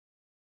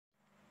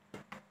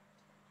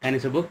కానీ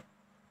సుబ్బు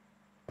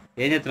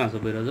ఏం చేస్తున్నావు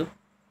సుబ్బు ఈరోజు?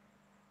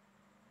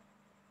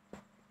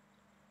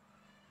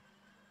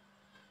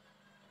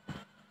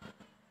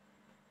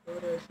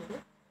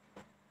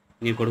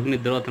 నీ కొడుకు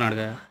నిద్ర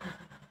అవుతున్నాడుగా.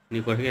 నీ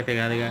కొడుకు అయితే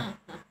కాదుగా.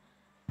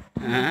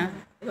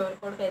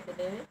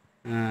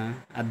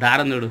 ఆ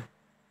దారం చూడు.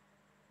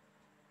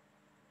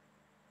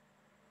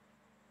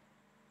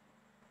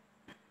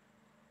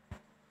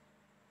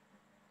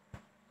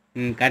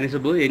 కానీ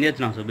సుబ్బు ఏం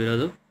చేస్తున్నావు సుబ్బు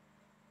ఈరోజు?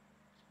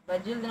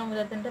 బజ్జీలు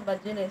తినబోతుంటే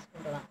బజ్జీలు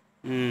వేసుకుంటున్నా.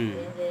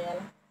 ఏం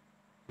చేయాలి?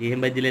 ఏం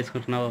బజ్జీలు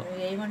వేసుకుంటున్నావు?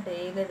 ఏమంటే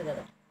వేయలేదు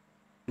కదా.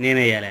 నేను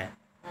వేయాలి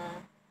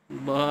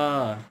బా.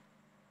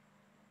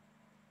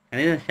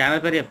 కనీసం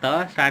ఛానల్ పేరు చెప్తావా?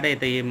 స్టార్ట్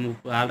అవుతాయి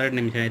ఆల్రెడీ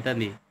నిమిషం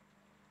అవుతుంది.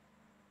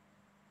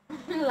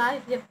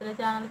 లాస్ట్ చెప్తున్నా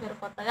ఛానల్ పేరు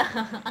కొత్తగా.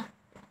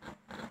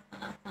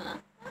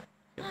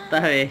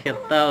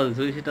 చెప్తావు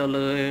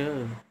చూసేటోళ్ళు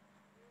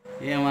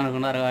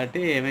ఏమనుకున్నారు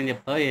కాబట్టి ఏమేమి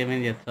చెప్తావు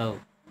ఏమేమి చెప్తావు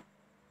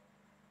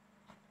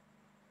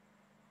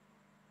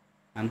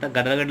అంతా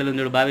గడ్డలు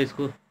చూడు బాగా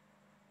వేసుకో.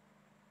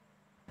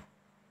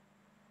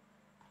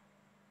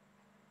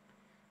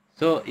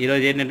 సో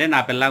ఈరోజు ఏంటంటే నా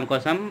పిల్లం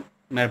కోసం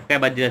మిరపకాయ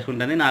బజ్జీ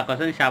వేసుకుంటుంది, నా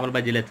కోసం చేపల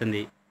బజ్జీలు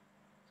వేస్తుంది.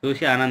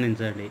 చూసి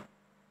ఆనందించండి.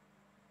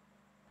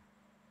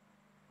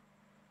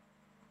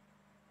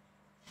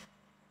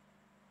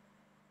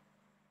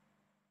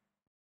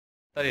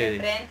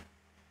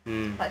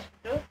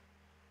 ఫస్ట్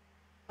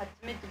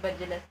పచ్చిమిర్చి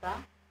బజ్జీలు వేస్తా.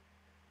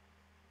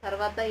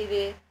 తర్వాత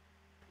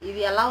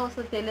ఇది ఎలా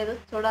వస్తుందో తెలియదు,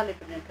 చూడాలి.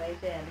 ఇప్పుడు నేను ట్రై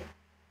చేయాలి.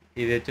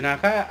 ఇది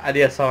వచ్చినాక అది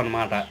వేస్తాం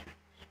అనమాట.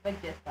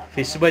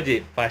 ఫిష్ బజ్జీ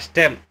ఫస్ట్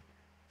టైం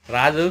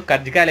రాజు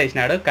కజ్జికాయలు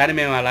వేసినాడు, కానీ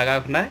మేము అలా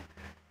కాకుండా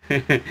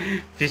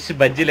ఫిష్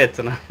బజ్జీలు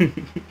వేస్తున్నాం.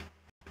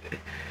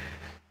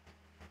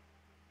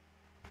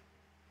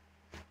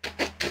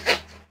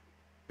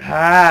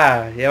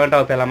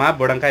 ఏమంటావు పిల్లమా?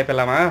 బుడంకాయ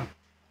పిల్లమా?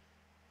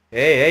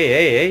 ఏ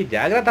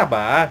జాగ్రత్త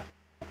బా,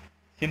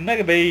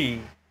 చిన్నగా బెయ్యి.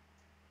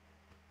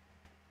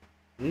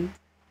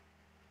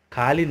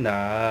 కాలిందా?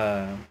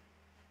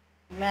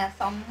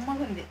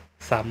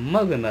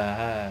 సమ్మగుందా?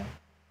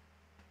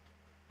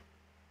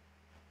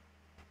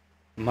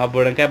 మా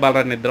బుడంకాయ బాగా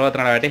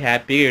నిద్రపోతున్నాడు కాబట్టి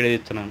హ్యాపీగా వీడియో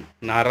ఇస్తున్నాను.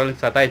 నార్మల్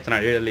సతా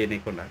ఇస్తున్నాడు వీడియో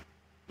లేనికుండా.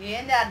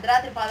 ఏంది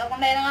అర్ధరాత్రి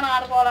 11 అయినా కానీ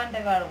ఆడుకోవాలంటే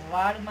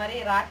వాడు మరి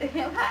రాత్రి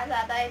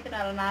సతా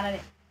ఇస్తున్నారు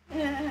నాన్నని.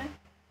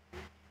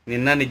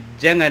 నిన్న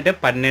నిజంగా అంటే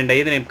 12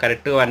 అయింది. నేను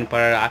కరెక్ట్గా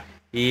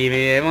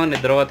ఈమెమో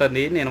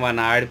నిద్రపోతుంది, నేను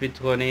వాడిని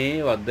ఆడిపించుకొని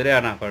వద్దురే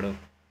అన్నాడు.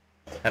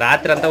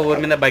 రాత్రి అంతా ఊరి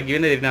మీద బగ్గి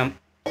మీద తిరిగినాం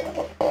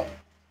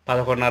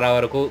 11:30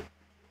 వరకు.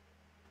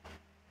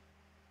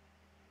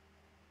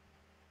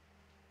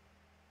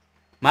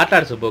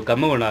 మాట్లాడు సుబ్బు,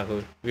 గమ్ముగా నాకు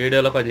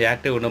వీడియోలో కొంచెం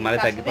యాక్టివ్ ఉండు, మళ్ళీ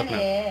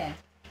తగ్గిపోతున్నావు.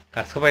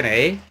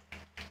 కరసకపోయినాయి?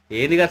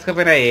 ఏంది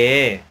కరసకపోయినాయి?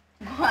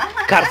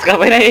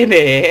 కరసకపోయినాయి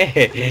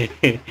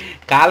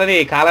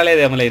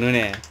కాలలేదేమో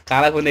నూనె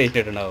కాలకుందే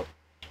వేసినట్టున్నావు.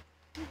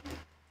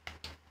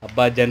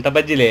 అబ్బా జంట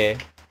బజ్జీలే.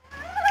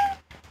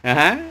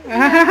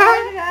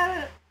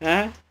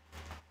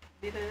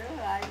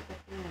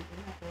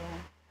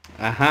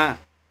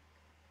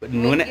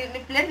 నూనె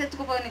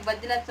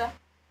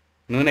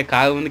నూనె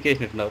కాగు ముందుకు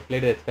వేసినట్టున్నావు.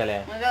 ప్లేట్ తెచ్చుకోలే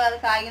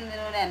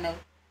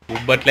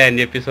ఉబ్బట్లే అని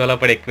చెప్పి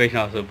సోలాపడి ఎక్కువ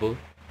వేసినావు సుబ్బు.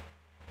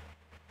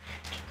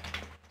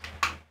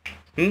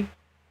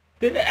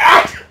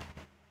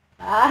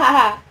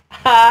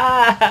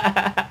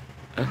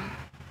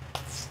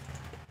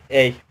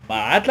 ఏయ్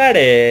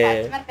మాట్లాడే.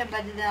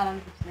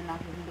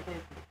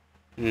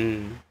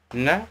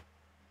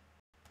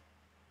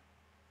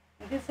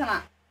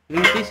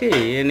 ఇంకా తీసి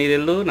నీ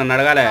తెలు నన్ను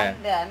అడగాలే.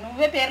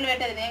 నువ్వే పేర్లు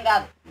పెట్టేది నేను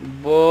కాదు.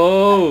 బో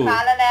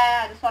కాలలే,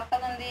 అది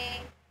సొట్టగుంది,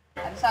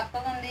 అది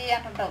సక్కగుంది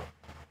అంటుంటావు.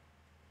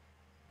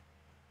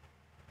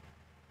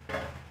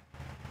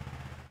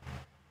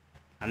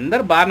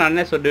 అందరు బాగా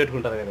నన్నే సొడ్డు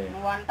పెట్టుకుంటారు కదా.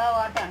 నువ్వు అంటావు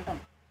వాటి అంటాం.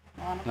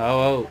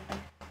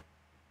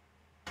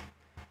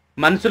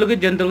 మనుషులకి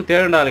జంతువులకు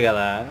తేడా ఉండాలి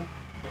కదా.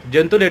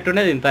 జంతువులు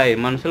ఎట్టుండే తింటాయి,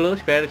 మనుషులు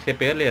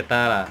పేర్లు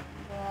ఎట్టాలా?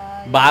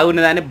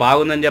 బాగుండేదాన్ని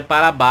బాగుందని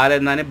చెప్పాలా,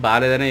 బాగాలేదని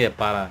బాగాలేదని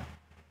చెప్పాలా?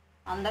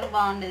 అందరూ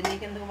బాగుండేది,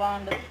 నీకెందుకు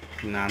బాగుండదు?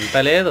 అంత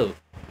లేదు,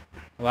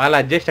 వాళ్ళు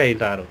అడ్జస్ట్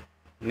అయింటారు,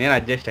 నేను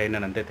అడ్జస్ట్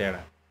అయినాను అంతే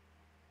తేడా.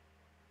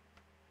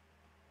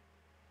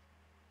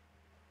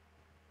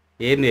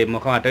 ఏంది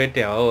ముఖం అట్ట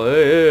పెట్టావు?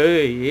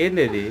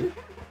 ఏంది అది?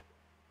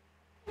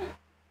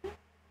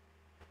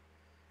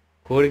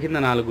 కోడి కింద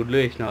 4 గుడ్లు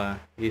వేసినావా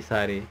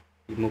ఈసారి?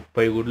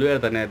 30 గుడ్లు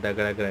పెడతానే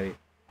దగ్గర దగ్గర. అది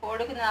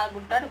కోడికి 4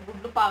 గుడ్లు,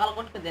 గుడ్లు పగల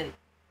కొట్టుకుంది.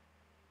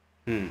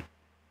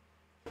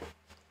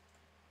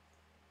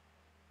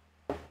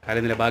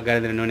 కాలిందిలే, బాగా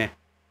కాలిందిలే నూనె.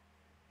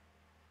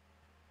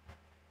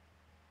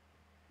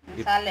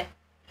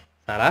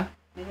 చాలా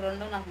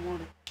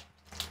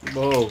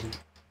బో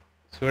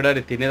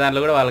చూడాలి.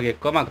 తినేదాంట్లో కూడా వాళ్ళకి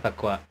ఎక్కువ, మాకు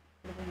తక్కువ.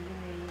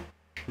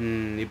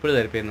 ఇప్పుడు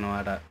సరిపోయింది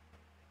అన్నమాట.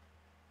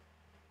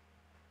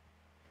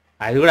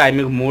 అది కూడా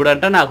మీకు 3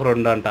 అంట, నాకు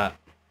 2 అంట.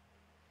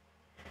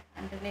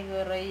 అంటే నీకు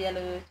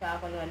రొయ్యలు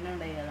చేపలు అన్నీ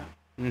ఉన్నాయి కదా.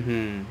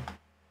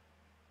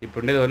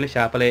 ఇప్పుడు ఉండేది ఓన్లీ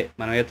చేపలే.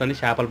 మనం వేస్తుంది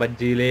చేపల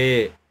బజ్జీలే.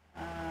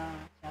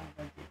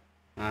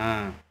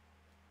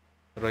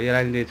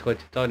 రొయ్యలని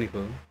తీసుకొచ్చిస్తావు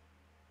నీకు.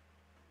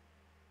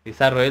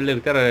 ఈసారి రొయ్యలు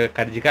తిరిగితే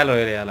కర్జికాయలు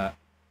రొయ్యలు వేయాలా.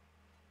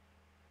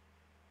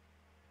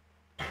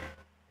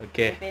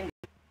 Okay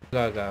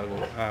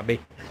by.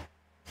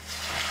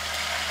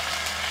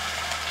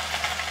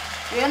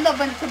 ఏందో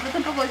బండి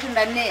తుంపు కూర్చుండు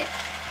అన్నీ.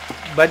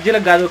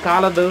 బజ్జీలకు కాదు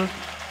కాలద్దు.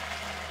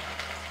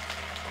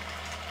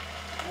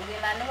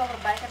 వీళ్ళన్నీ ఒక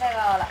బకెటే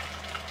కావాలా.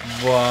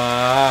 వా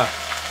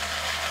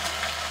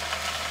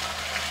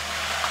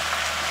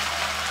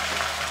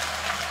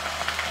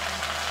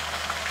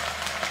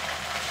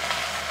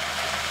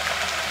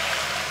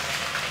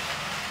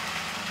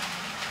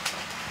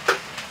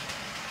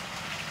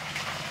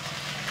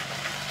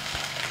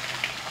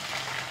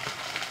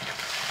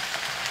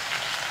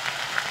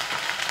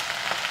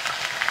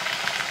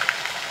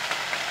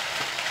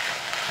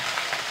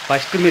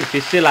ఫస్ట్ మీరు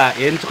ఫిష్ ఇలా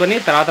వేయించుకొని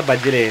తర్వాత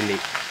బజ్జీలు వేయండి.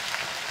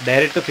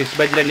 డైరెక్ట్ ఫిష్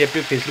బజ్జీలు అని చెప్పి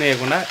ఫిష్ని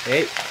వేయకుండా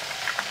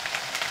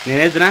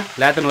నేనేద్దునా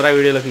లేకపోతే నూరా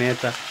వీడియోలోకి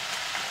నేనేస్తా.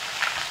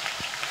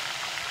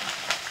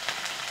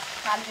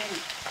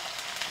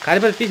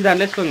 కాలిపోతే తీసి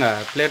దాంట్లో వేసుకోంగా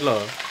ప్లేట్లో.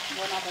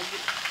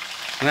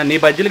 నీ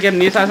బజ్జీలకి ఏం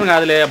నీ శాసం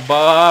కాదులే. అబ్బా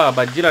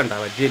బజ్జీలు అంట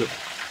బజ్జీలు.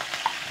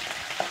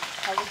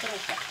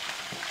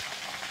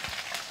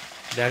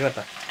 జాగ్రత్త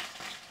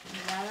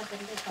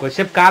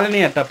కొద్దిసేపు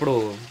కాలని అప్పుడు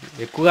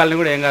ఎక్కువ కాలని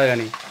కూడా ఏం కాదు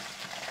కానీ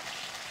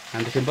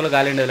అంత సింపుల్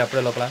గాలి ఉండేది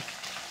అప్పుడే లోపల.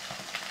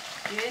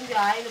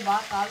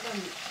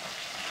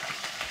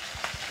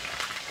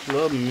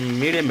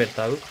 మీడియం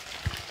పెడతావు.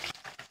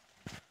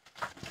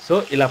 సో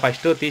ఇలా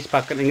ఫస్ట్ తీసి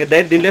పక్కన ఇంకా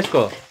డైరెక్ట్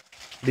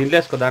దీంట్లో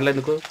వేసుకో దాంట్లో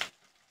ఎందుకు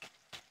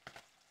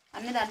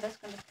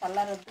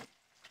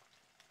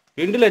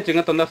ఇంటిలో వచ్చి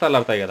ఇంకా తొందర సార్లు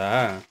అవుతాయి కదా.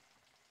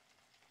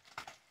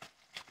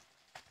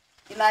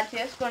 ఇలా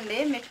చేసుకోండి,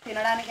 మీకు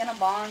తినడానికైనా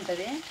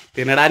బాగుంటుంది.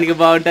 తినడానికి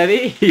బాగుంటుంది,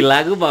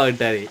 ఇలాగూ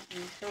బాగుంటుంది,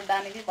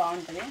 చూడడానికి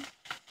బాగుంటుంది.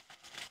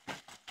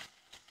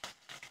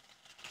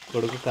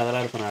 కొడుకు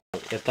కదలాడుతున్నాడు,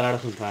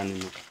 ఎత్తలాడుకుంటున్నాను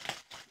నిన్ను.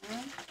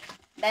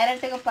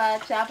 డైరెక్ట్గా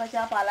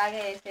చేప అలాగే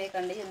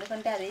వేసేయకండి,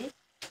 ఎందుకంటే అది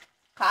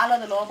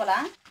కాలదు లోపల.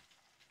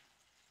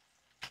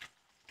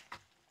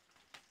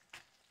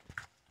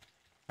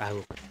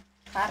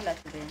 కారం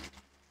వస్తుంది.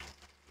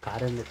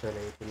 కారం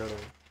తెచ్చాలి పిల్లడు.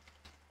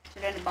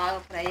 చూడండి బాగా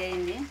ఫ్రై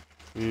అయింది.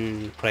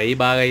 ఫ్రై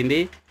బాగా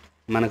అయింది.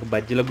 మనకు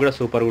బజ్జీలకు కూడా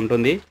సూపర్గా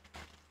ఉంటుంది.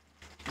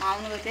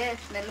 మామూలుగా అయితే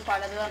స్మెల్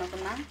పడదు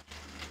అనుకున్నా,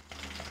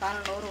 కానీ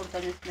నోరు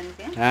ఉడుతుంది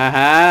స్మెల్కి.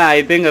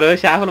 అయితే ఇంక రోజు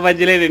చేపల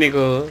బజ్జీలేదు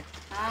నీకు.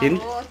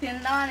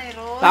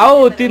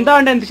 తిందామని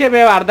అంటే ఎంతసేపు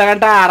అర్ధ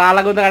గంట రాళ్ళ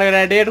గుంత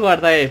డేట్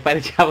పడతాయి 10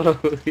 చేపలు.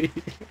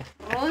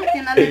 రోజు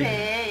తినాలి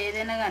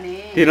ఏదైనా కానీ.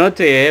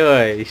 తినొచ్చు,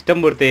 ఇష్టం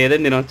పుడితే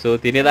ఏదైనా తినొచ్చు,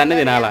 తినేదాన్ని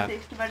తినాలా.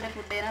 ఇష్టపడ్డ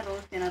ఫుడ్ అయినా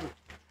రోజు తినరు.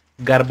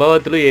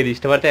 గర్భవతులు ఏది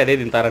ఇష్టపడితే అదే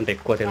తింటారంట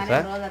ఎక్కువ, తెలుసా.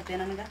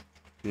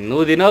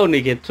 నువ్వు తినవు,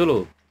 నీకు హెచ్చులు.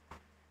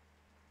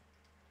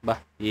 బా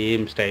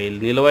ఏం స్టైల్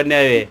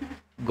నిలబడినావే,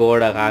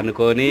 గోడ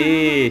కానుకొని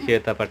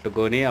చేత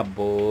పట్టుకొని.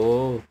 అబ్బో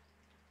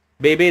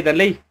బేబీ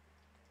దానిలే.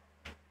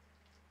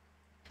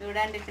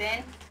 చూడండి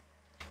ఫ్రెండ్స్,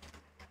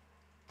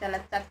 చాలా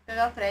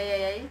చక్కగా ఫ్రై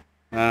అయ్యాయి.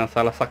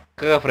 చాలా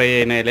చక్కగా ఫ్రై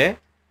అయినాయిలే.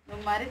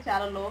 నువ్వు మరి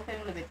చాలా లో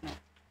ఫ్లేమ్లో పెట్టినావు.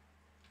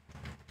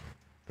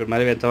 ఇప్పుడు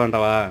మరి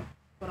పెంచమంటావా?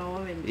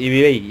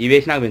 ఇవి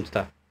వేసి నాకు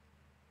పెంచుతా.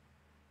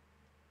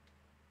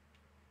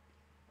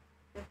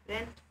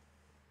 ఫ్రెండ్స్,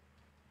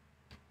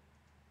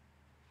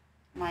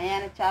 మా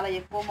ఆయన చాలా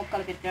ఎక్కువ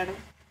ముక్కలు పెట్టాడు.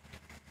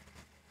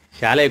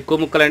 చాలా ఎక్కువ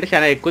ముక్కలు అంటే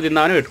చాలా ఎక్కువ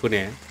తిందామని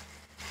పెట్టుకునే.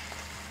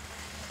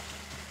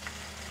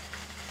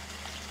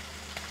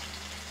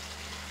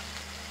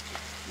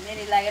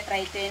 మీరు ఇలాగే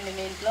ట్రై చేయండి,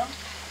 మీ ఇంట్లో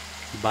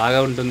బాగా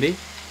ఉంటుంది,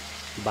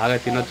 బాగా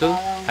తినొచ్చు.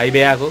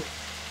 అయిపోయాకు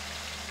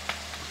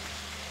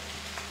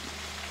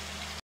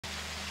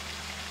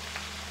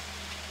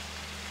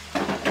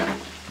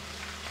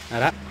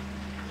అరా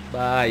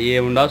బా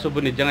ఏముండవు సుబ్బు,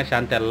 నిజంగా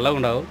శాంతి ఎలా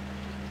ఉండవు.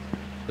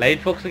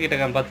 లైట్ ఫోక్స్ గిట్ట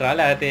కనపచ్చరా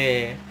లేకపోతే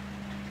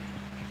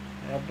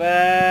అబ్బా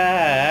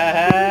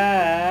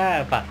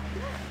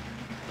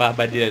పా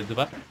బజ్జీ తెలుసు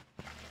బా.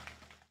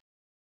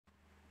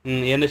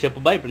 ఏందో చెప్పు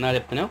బా, ఇప్పుడు నా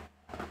చెప్తున్నావు.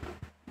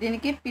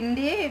 దీనికి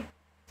పిండి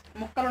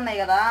ముక్కలు ఉన్నాయి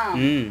కదా,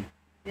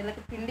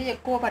 దీనికి పిండి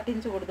ఎక్కువ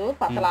పట్టించకూడదు,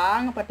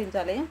 పతలాంగా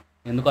పట్టించాలి.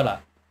 ఎందుకలా?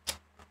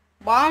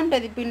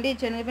 బాగుంటది పిండి,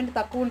 శనగపిండి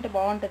తక్కువ ఉంటే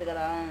బాగుంటది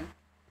కదా.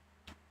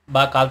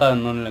 బాగా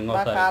కాలుతుంది,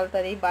 బాగా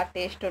కాలుతుంది, బాగా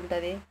టేస్ట్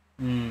ఉంటుంది.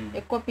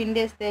 ఎక్కువ పిండి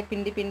వేస్తే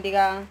పిండి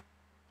పిండిగా,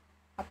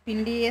 ఆ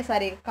పిండి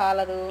సరిగా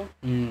కాలదు.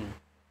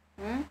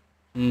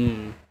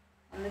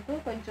 అందుకు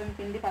కొంచెం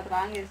పిండి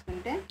పతలాంగా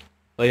వేసుకుంటే.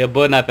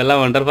 అబ్బో నా పిల్ల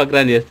వంటలు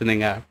పక్కన చేస్తుంది.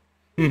 ఇంకా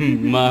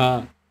మా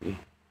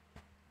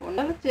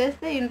వంటలు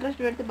చేస్తే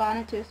ఇంట్రెస్ట్ పెడితే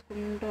బాగానే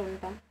చేసుకుంటూ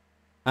ఉంటాం.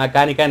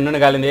 కానీ నూనె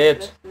కాలింది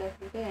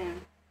లేకుంటే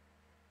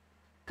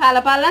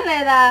కలపాలా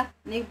లేదా?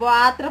 నీకు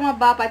బాత్రం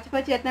అబ్బా, పచ్చి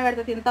పచ్చి ఎట్లా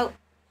పెడితే తింటావు.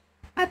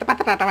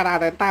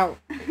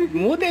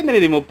 మూతేంది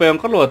ఇది 30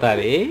 వంకర్లు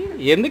పోతుంది.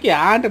 ఎందుకు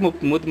అంటే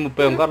మూతి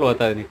 30 వంకర్లు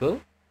పోతుంది నీకు.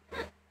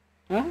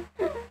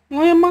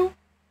 అమ్మా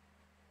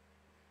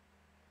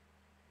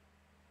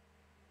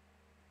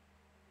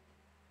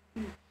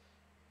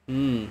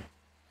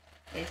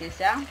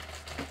వేసేసా.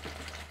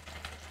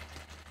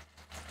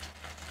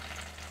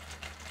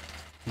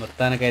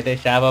 మొత్తానికైతే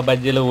చేప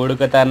బజ్జీలు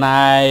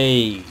ఉడుకుతున్నాయి.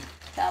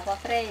 చేప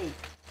ఫ్రై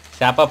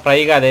చేప ఫ్రై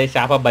కాదే,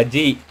 చేప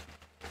బజ్జీ.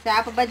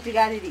 చేప బజ్జీ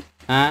కాదు ఇది.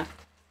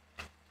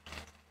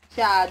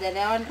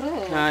 ఏమంటారు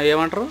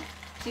ఏమంటారు?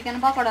 చికెన్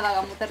పకోడా లాగా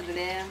అమ్ముతారు.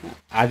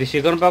 అది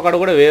చికెన్ పకోడా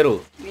కూడా వేరు.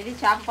 ఇది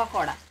చేప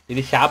పకోడా.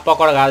 ఇది చేప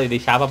పకోడా కాదు, ఇది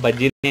చేప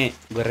బజ్జీనే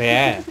గొర్రె.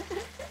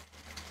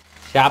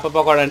 చేప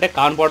పకోడా అంటే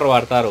కార్న్ పౌడర్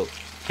వాడతారు,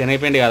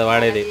 శనగపిండి కాదు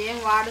వాడేది. ఏం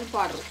వాడు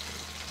పౌడర్.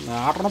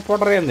 ఆటన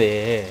పౌడర్ ఏంది?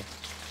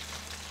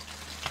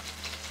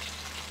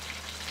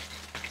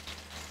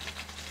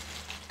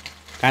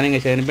 కానీ ఇంకా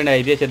శనగపిండి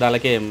అయిపోయేది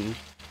దానికేం.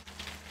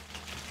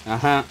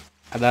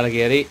 దానికి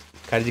అది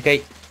కర్జికాయ.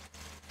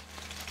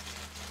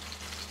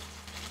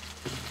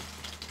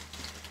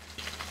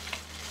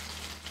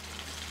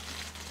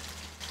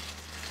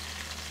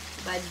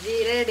 బజ్జీ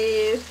రెడీ.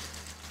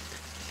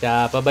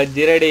 చేప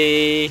బజ్జీ రెడీ.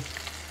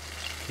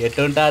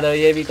 ఎట్టుంటాదో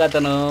ఏమి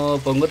కథను,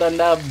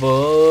 పొంగుతుందా అబ్బో.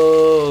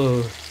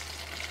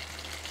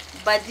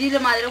 బజ్జీల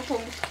మాదిరి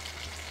పొంగుతుంది.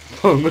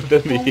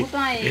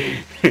 పొంగుతున్నాయి.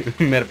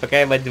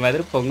 మిరపకాయ బజ్జీ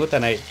మాదిరి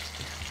పొంగుతున్నాయి.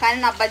 కానీ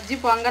నా బజ్జీ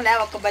పొంగలే,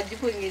 ఒక బజ్జీ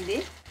పొంగింది.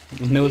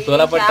 నువ్వు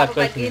సోలాపొడి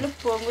తక్కువ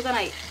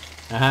పొంగుతున్నాయి.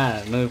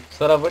 నువ్వు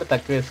సోలాపొడి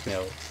తక్కువ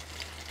వేసుకున్నావు.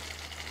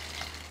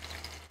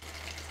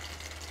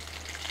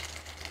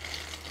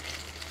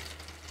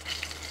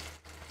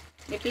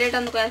 ఈ ప్లేట్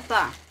అందుకు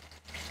వేస్తా.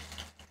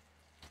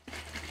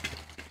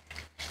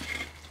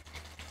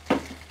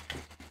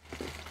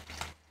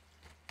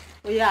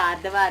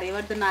 అర్ధవారి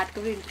వద్ద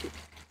నాటకం ఏంటి?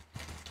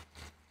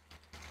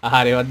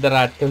 వద్ద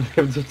నాటకం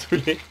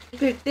చూసుకుంటే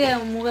పెట్టే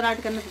మూగ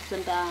నాటకన్నా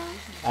చూస్తుంటా.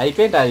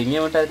 అయిపోయింది, అది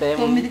ఇంకేముంటుంది.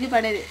 9కి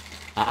పడేది.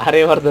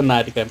 ఆరేవర్ధన్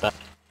నాటికంట.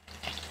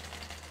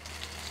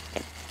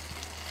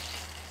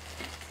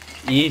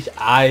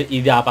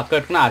 ఇది ఆ పక్క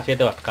పెట్టుకుని ఆ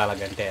చేతి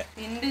పట్టుకోవాలంటే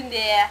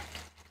పిండింది.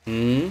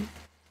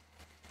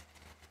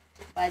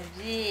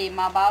 బజ్జీ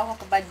మా బావ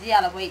ఒక బజ్జీ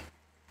అలా పోయి.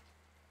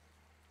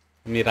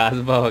 మీ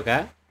రాజుబావక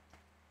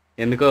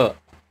ఎందుకో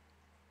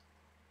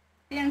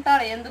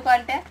తింటాడు. ఎందుకు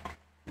అంటే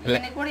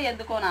కూడా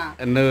ఎందుకోనా.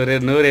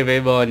 నువ్వు రేపు ఏ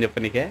బావ అని చెప్పు,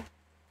 నీకే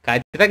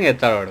ఖచ్చితంగా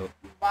ఎత్తాడు వాడు.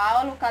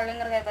 బావలు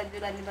కళ్ళంగరకాయ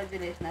బజ్జీలు అన్ని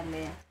బజ్జీలు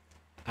వేసినారులే.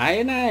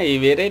 అయినా ఈ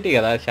వెరైటీ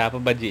కదా చేప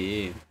బజ్జీ.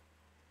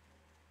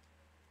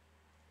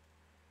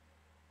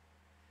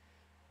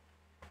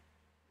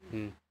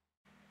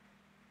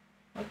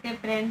 ఓకే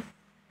ఫ్రెండ్స్,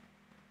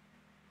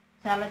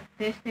 చాలా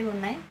టేస్టీగా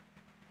ఉన్నాయి.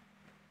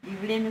 ఈ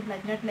వీడియో మీకు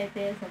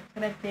నచ్చినట్లయితే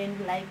సబ్స్క్రైబ్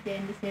చేయండి, లైక్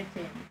చేయండి, షేర్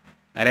చేయండి.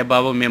 అరే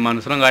బాబు, మేము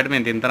మనసులో కాబట్టి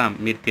మేము తింటున్నాం.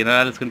 మీరు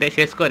తినాల్సుకుంటే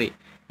చేసుకోరి,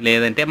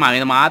 లేదంటే మా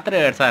మీద మాత్రం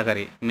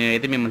ఏడ్సాకరి.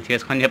 మేమైతే మిమ్మల్ని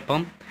చేసుకొని చెప్పాం,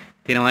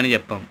 తినమని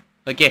చెప్పాం.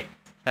 ఓకే,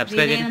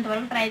 సబ్స్క్రైబ్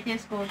చేయండి. ట్రై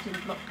చేసుకోవచ్చు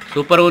ఇంట్లో.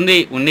 సూపర్ ఉంది.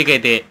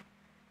 ఉన్నికైతే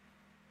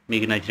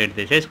మీకు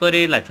నచ్చినట్టు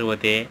చేసుకోరి,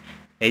 నచ్చకపోతే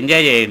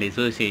ఎంజాయ్ చేయండి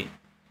చూసి.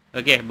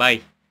 Okay, bye.